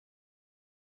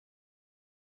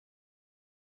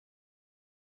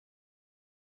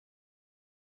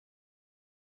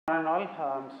And all,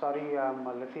 I'm sorry I'm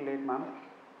a little late, ma'am.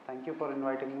 Thank you for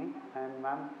inviting me. And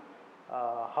ma'am,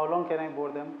 how long can I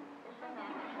board them?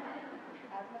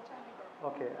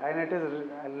 Okay, and it is,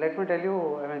 let me tell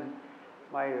you, I mean,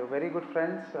 my very good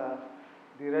friends,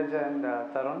 Dheeraj and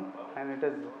Tarun, and it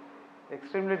is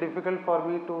extremely difficult for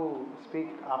me to speak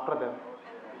after them.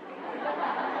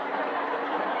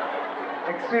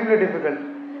 Extremely difficult.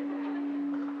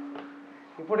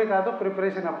 ఇప్పుడే కాదు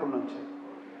preparation అప్పటి నుంచి.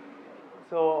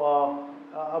 So,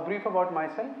 a brief about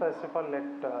myself. First of all,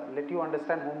 let you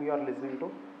understand whom you are listening to.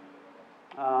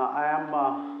 I am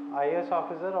IAS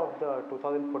officer of the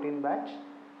 2014 batch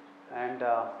and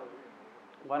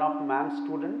one of ma'am's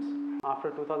students. After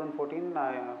 2014,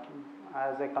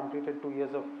 as I completed 2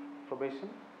 years of probation,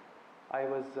 I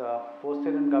was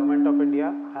posted in Government of India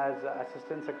as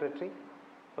Assistant Secretary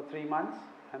for 3 months,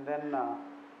 and then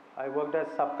I worked as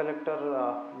Sub Collector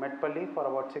Medpalli for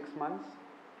about 6 months.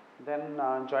 Then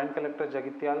Joint Collector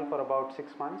Jagityal for about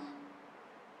 6 months.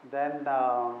 Then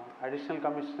Additional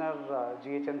Commissioner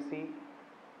GHMC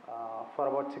for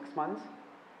about 6 months.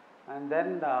 And then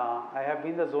I have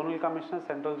been the Zonal Commissioner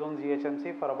Central Zone GHMC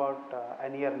for about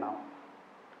an year now.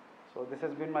 So this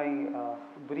has been my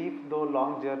brief though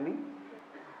long journey.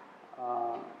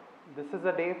 This is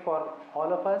a day for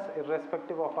all of us,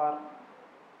 irrespective of our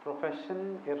profession,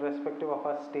 irrespective of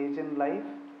our stage in life,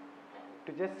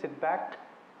 to just sit back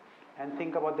and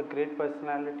think about the great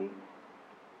personality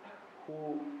who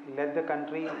led the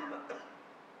country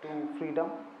to freedom,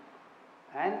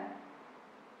 and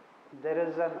there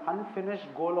is an unfinished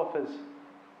goal of his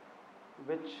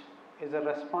which is a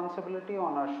responsibility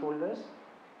on our shoulders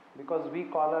because we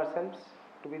call ourselves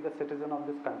to be the citizen of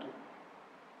this country.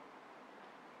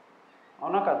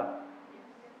 అవునా కదా?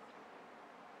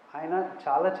 ఆయన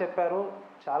చాలా చెప్పారు,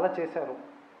 చాలా చేశారు,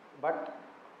 but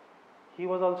he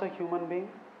was also a human being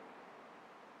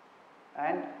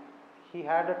and he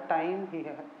had a time,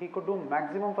 he could do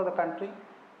maximum for the country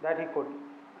that he could,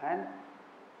 and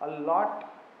a lot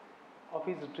of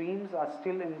his dreams are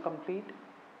still incomplete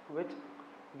which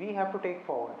we have to take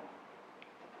forward.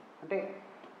 అంటే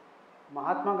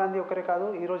మహాత్మా గాంధీ ఒకరే కాదు,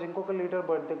 ఈరోజు ఇంకొక leader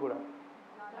birthday కూడా,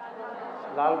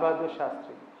 Lal Bahadur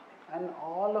Sastry, and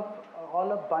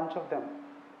all a bunch of them.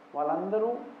 వాళ్ళందరూ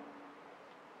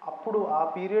అప్పుడు ఆ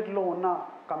పీరియడ్లో ఉన్న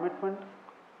commitment,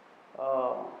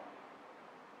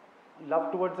 love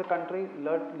towards the country,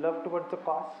 love towards the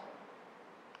cause,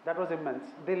 that was immense.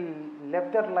 They left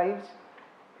their lives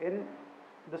in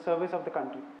the service of the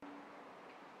country.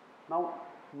 Now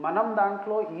మనం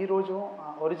దాంట్లో ఈరోజు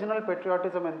original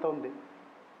patriotism ఎంత ఉంది?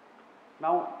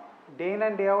 Now day in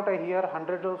and day out I hear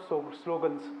hundreds of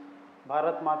slogans,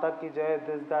 Bharat Mata ki jai,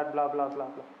 this, that, blah blah blah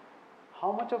blah.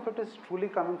 How much of it is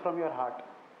truly coming from your heart?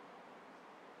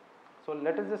 So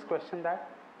let us just question that.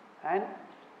 And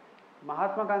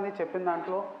Mahatma Gandhi చెప్పిన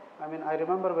దాంట్లో, I mean, I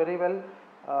remember very well,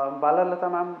 Bala, Latha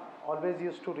ma'am always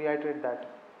used to reiterate that,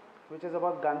 which is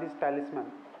about Gandhi's talisman.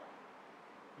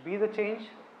 Be the change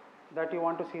that you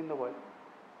want to see in the world.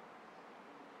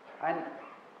 And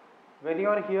when you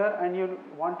are here and you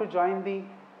want to join the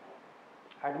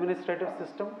administrative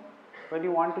system, when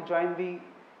you want to join the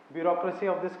bureaucracy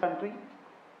of this country,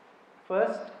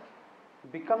 first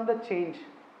become the change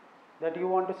that you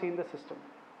want to see in the system.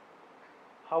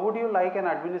 How would you like an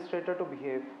administrator to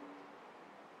behave?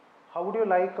 How would you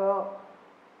like a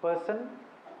person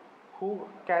who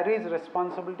carries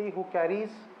responsibility, who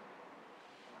carries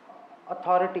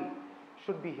authority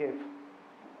should behave?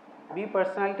 Me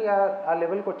personality ఆ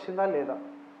లెవెల్కి వచ్చిందా లేదా?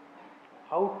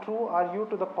 How true or you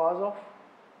to the cause of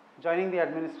joining the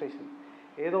administration?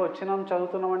 ఏదో వచ్చినాం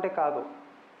చదువుతున్నాం అంటే కాదు.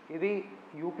 ఇది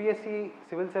యూపీఎస్సి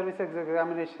సివిల్ సర్వీసెస్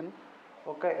ఎగ్జామినేషన్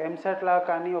ఒక ఎంసెట్ లాగా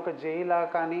కానీ, ఒక జేఈ లాగా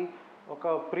కానీ, ఒక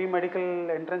ప్రీ మెడికల్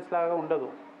ఎంట్రన్స్ లాగా ఉండదు.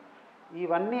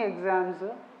 ఇవన్నీ exams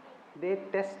they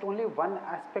test only one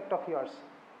aspect of yours.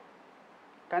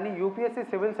 కానీ UPSC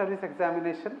civil service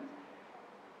examination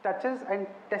touches and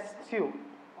tests you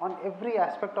on every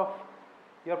aspect of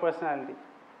your personality.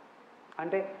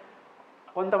 అంటే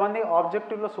కొంతమంది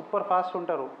ఆబ్జెక్టివ్లో సూపర్ ఫాస్ట్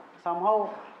ఉంటారు, సమ్హౌ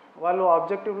వాళ్ళు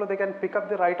ఆబ్జెక్టివ్లో they can pick up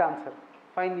the right answer,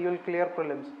 fine, you will clear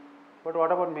prelims. But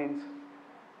what about mains?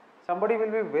 Somebody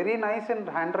will be very nice in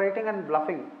handwriting and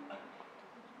bluffing,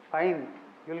 fine,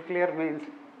 you will clear mains.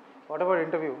 What about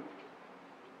interview?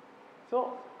 So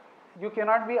you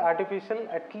cannot be artificial,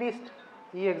 at least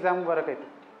ee exam varakaitu.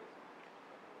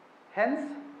 Hence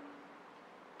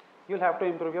you will have to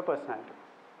improve your personality.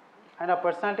 And a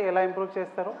personality ela improve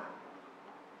chestaro?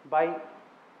 By,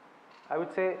 I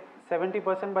would say,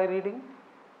 70% by reading,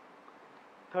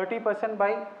 30%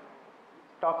 by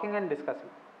talking and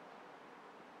discussing.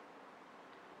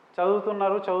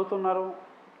 చదువుతున్నారు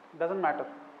doesn't matter.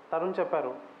 Tarun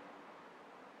చెప్పారు,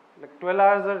 like 12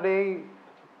 hours a day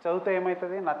చదివితే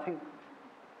ఏమవుతుంది? Nothing.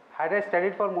 Had I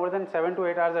studied for more than 7 to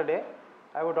 8 hours a day,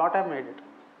 I would not have made it.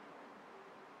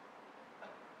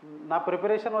 నా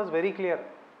preparation was very clear.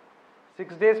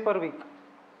 6 days per week,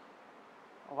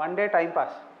 1 day time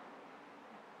pass,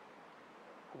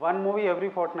 1 movie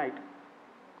every fortnight,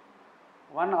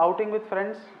 1 outing with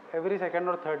friends every second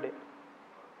or third day.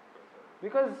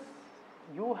 Because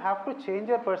you have to change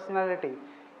your personality.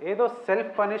 ఏదో self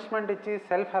punishment ఇచ్చి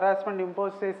self harassment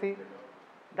impose చేసి,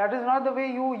 that is not the way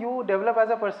you develop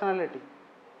as a personality.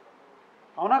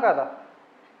 అవునా కదా?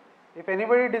 If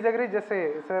anybody disagree just say,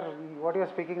 sir what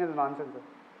you're speaking is non sense.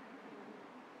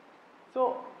 So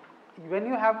when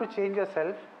you have to change your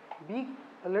self, be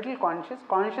little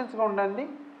కాన్షియస్గా ఉండండి,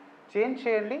 change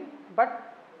చేయండి, but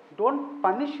don't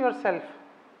punish your self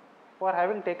for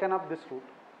having taken up this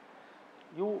route.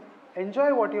 You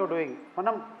enjoy what you're doing.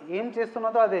 మనం ఏం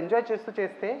చేస్తున్నదో అది enjoy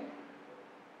చేస్తే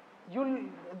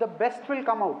the best will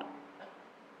come out.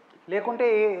 లేకుంటే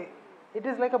it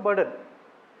is like a burden.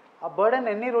 ఆ burden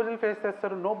ఎన్ని రోజులు ఫేస్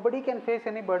చేస్తారు? No body can face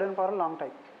any burden for a long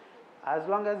time. As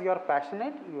long as you are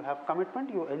passionate, you have commitment,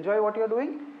 you enjoy what you're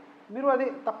doing, మీరు అది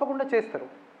తప్పకుండా చేస్తారు.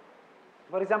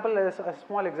 For example,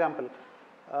 small example,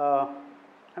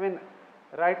 I mean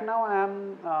right now I am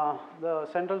the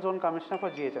central zone commissioner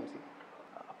for GHMC.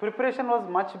 Preparation was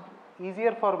much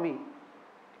easier for me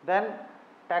than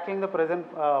tackling the present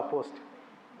post.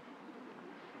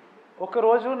 ఒక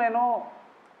రోజు నేను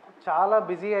చాలా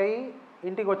busy అయ్యి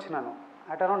ఇంటికి వచ్చినాను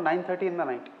at around 9:30 in the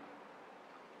night.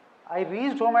 I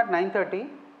reached home at 9:30.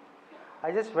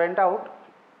 I just went out,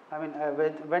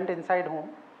 went inside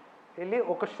home, వెళ్ళి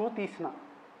ఒక shoe తీసిన,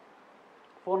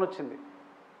 ఫోన్ వచ్చింది,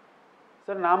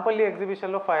 సార్ నాంపల్లి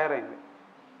ఎగ్జిబిషన్లో ఫైర్ అయింది.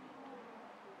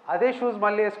 అదే షూస్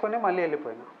మళ్ళీ వేసుకొని మళ్ళీ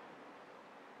వెళ్ళిపోయినా.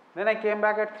 Then I came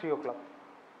back at 3 o'clock.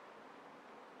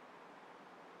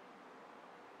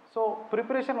 So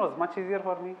preparation was much easier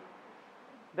for me.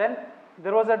 Then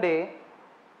there was a day,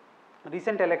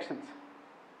 recent elections.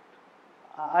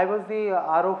 I was the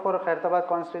RO for Khairatabad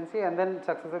constituency and then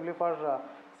successively for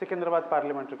Secunderabad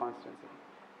parliamentary constituency.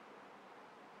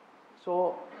 So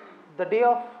the day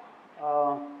of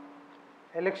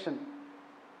election,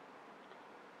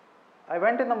 I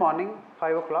went in the morning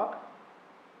 5 o'clock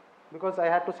because I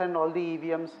had to send all the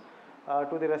EVMs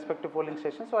to the respective polling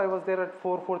stations. So I was there at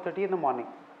 4:30 in the morning,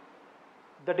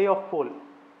 the day of poll,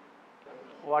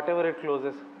 whatever it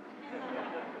closes.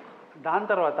 దాని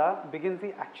తర్వాత begins the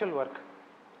actual work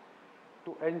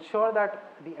to ensure that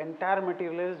the entire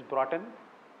material is brought in,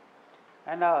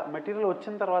 and ఆ material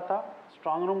వచ్చిన తర్వాత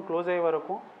strong room close అయ్యే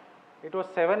వరకు it was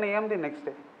 7 AM the next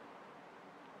day,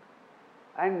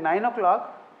 and 9 o'clock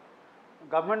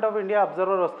government of India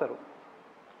observer వస్తారు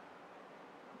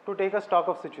to take a stock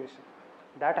of situation.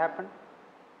 That happened.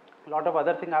 Lot of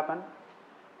other thing happened.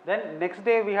 Then next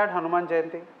day we had Hanuman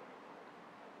Jayanti.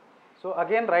 So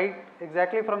again, right,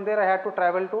 exactly from there I had to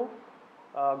travel to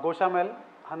Goshamel.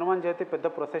 Hanuman Jayanti pedda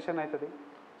procession aitadi.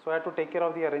 So I had to take care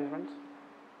of the arrangements.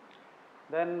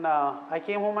 Then I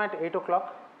came home at 8 o'clock.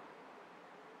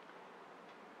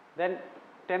 Then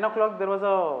 10 o'clock there was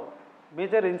a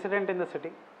major incident in the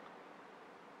city.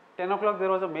 10 o'clock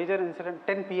there was a major incident.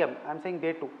 10 PM, I am saying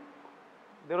day 2.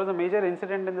 There was a major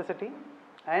incident in the city,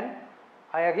 and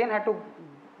I again had to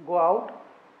go out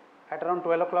at around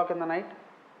 12 o'clock in the night,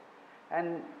 and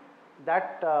that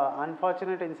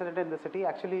unfortunate incident in the city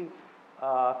actually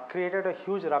created a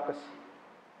huge ruckus.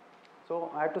 So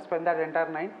I had to spend that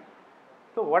entire night.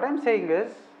 So what I am saying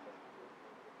is,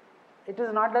 it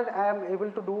is not that I am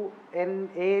able to do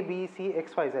A, B, C,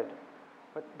 X, Y, Z.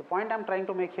 But the point I am trying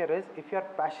to make here is, if you are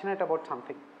passionate about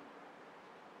something,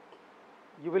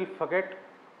 you will forget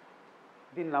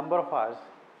the number of hours,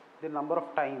 the number of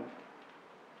time.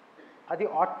 అది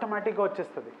ఆటోమేటిక్గా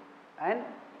వచ్చేస్తుంది. And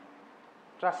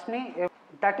trust me,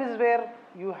 that is where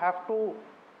you have to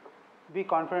be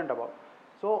confident about.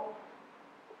 So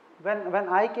when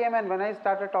I came and when I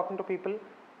started talking to people,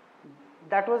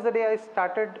 that was the day I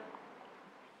started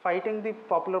fighting the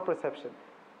popular perception,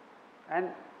 and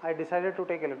I decided to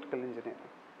take electrical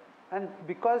engineering. And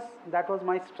because that was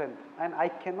my strength, and I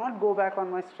cannot go back on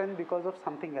my strength because of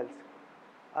something else.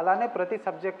 Alane prati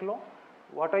subject lo,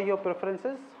 what are your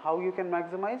preferences, how you can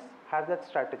maximize, have that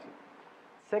strategy.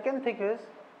 Second thing is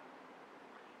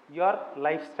your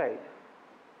lifestyle.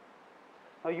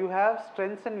 Now you have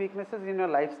strengths and weaknesses in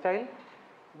your lifestyle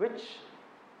which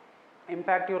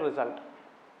impact your result.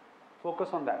 Focus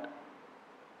on that.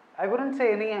 I wouldn't say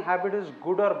any habit is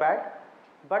good or bad,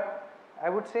 but I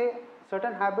would say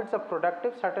certain habits are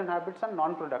productive, certain habits are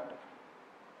non-productive.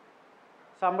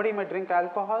 Somebody may drink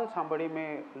alcohol, somebody may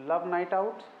love night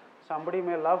outs, somebody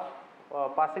may love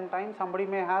passing time, somebody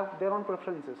may have their own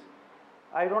preferences.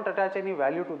 I don't attach any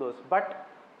value to those, but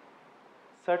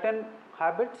certain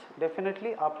habits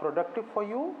definitely are productive for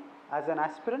you as an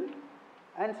aspirant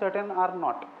and certain are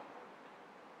not.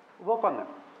 Work on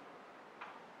them.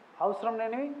 అవసరం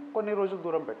లేనివి కొన్ని రోజులు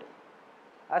దూరం పెట్టు.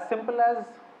 As simple as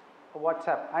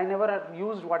WhatsApp. I never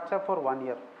used WhatsApp for 1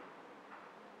 year.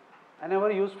 I never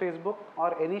used Facebook or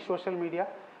any social media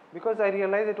because I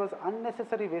realized it was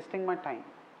unnecessary wasting my time.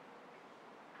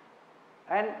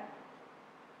 And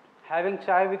having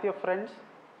chai with your friends,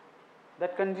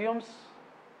 that consumes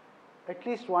at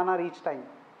least 1 hour each time.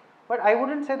 But I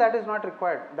wouldn't say that is not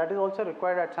required. That is also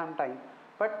required at some time.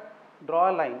 But draw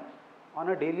a line on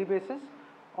a daily basis,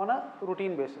 on a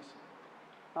routine basis.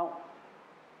 Now,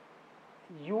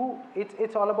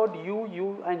 it's all about you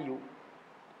and you.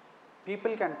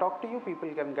 People can talk to you,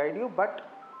 people can guide you, but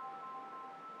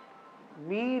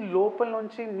మీ లోపల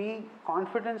నుంచి మీ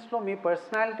కాన్ఫిడెన్స్లో మీ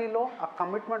పర్సనాలిటీలో ఆ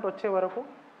commitment వచ్చే వరకు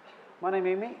మనం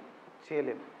ఏమీ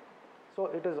చేయలేము. So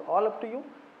it is all up to you.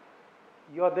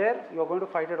 You are there, you are going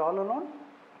to fight it all alone.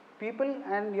 People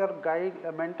and your guide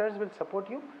mentors will support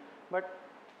you, but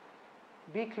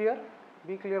be clear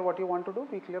what you want to do,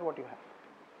 be clear what you have.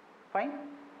 Fine.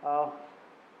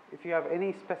 If you have any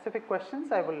specific questions,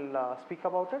 I will speak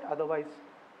about it. Otherwise,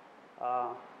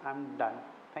 I'm done.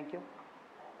 Thank you.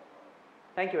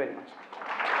 Thank you very much.